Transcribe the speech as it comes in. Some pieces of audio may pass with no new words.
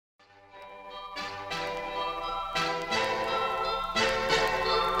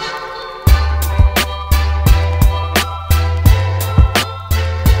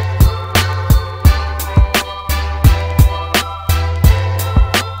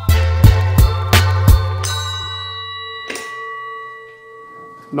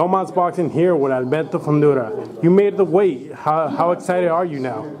No Mas Boxing here with Alberto Fundora. You made the weight. How excited are you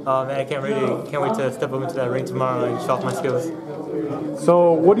now? Oh man, I can't wait to step up into that ring tomorrow and show off my skills.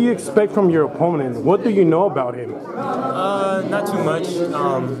 So, what do you expect from your opponent? What do you know about him? Not too much.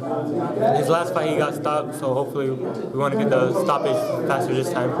 His last fight he got stopped, so hopefully we want to get the stoppage faster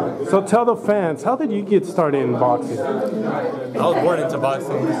this time. So tell the fans, how did you get started in boxing? I was born into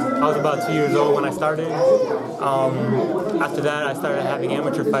boxing. I was about 2 years old when I started. After that, I started having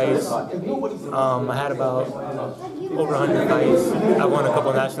amateur fights. I had about over 100 fights. I won a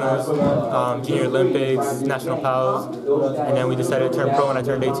couple nationals, Junior Olympics, National Pals, and then we decided to turn pro when I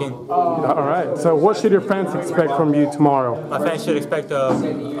turned 18. All right. So what should your fans expect from you tomorrow? My fans should expect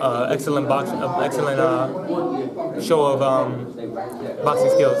excellent show of boxing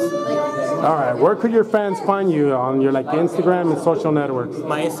skills. All right. Where could your fans find you on your Instagram and social networks?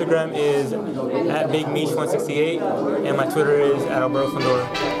 My Instagram is @BigMeech168, and my Twitter is @Alberto Fundora.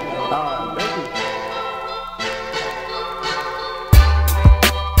 All right. Thank you.